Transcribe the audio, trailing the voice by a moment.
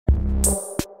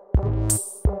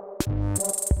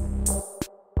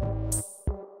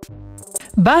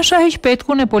Basha heq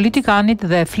petkun e politikanit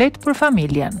dhe flet për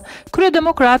familjen.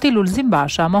 Kryedemokrati Lulzim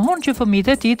Basha mohon që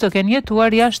fëmijët e tij të kenë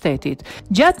jetuar jashtë shtetit.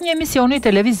 Gjatë një emisioni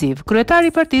televiziv,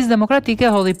 kryetari i Partisë Demokratike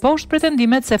hodhi poshtë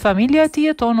pretendimet se familja e tij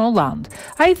jeton në Hollandë.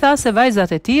 Ai tha se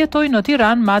vajzat e tij jetojnë në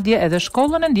Tiranë, madje edhe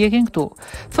shkollën e ndjekin këtu.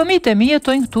 Fëmijët e mi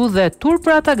jetojnë këtu dhe tur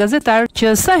për ata gazetarë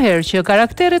që sa herë që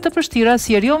karaktere të përshtyra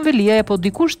si Erion Velia apo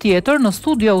dikush tjetër në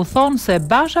studio u thonë se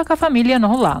Basha ka familje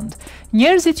në Hollandë.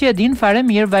 Njerëzit që e din fare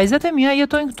mirë, vajzat e mia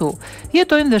jetojnë këtu.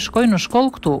 Jetojnë dhe shkojnë në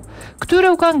shkollë këtu. Këtyre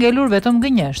u ka ngelur vetëm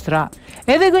gënjeshtra.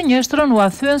 Edhe gënjeshtrën u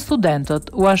thyen studentët,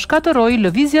 u shkatërroi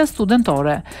lëvizja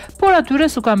studentore, por atyre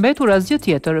s'u ka mbetur asgjë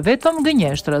tjetër, vetëm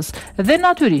gënjeshtrës. Dhe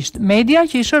natyrisht, media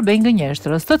që i shërbejnë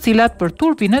gënjeshtrës, të cilat për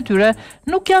turpin e tyre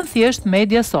nuk janë thjesht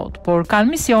media sot, por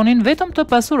kanë misionin vetëm të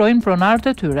pasurojnë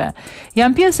pronarët e tyre.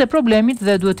 Janë pjesë e problemit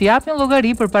dhe duhet t'i japin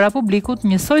llogari përpara publikut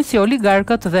njësoj si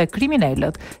oligarkët dhe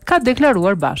kriminalët, ka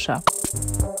deklaruar Basha.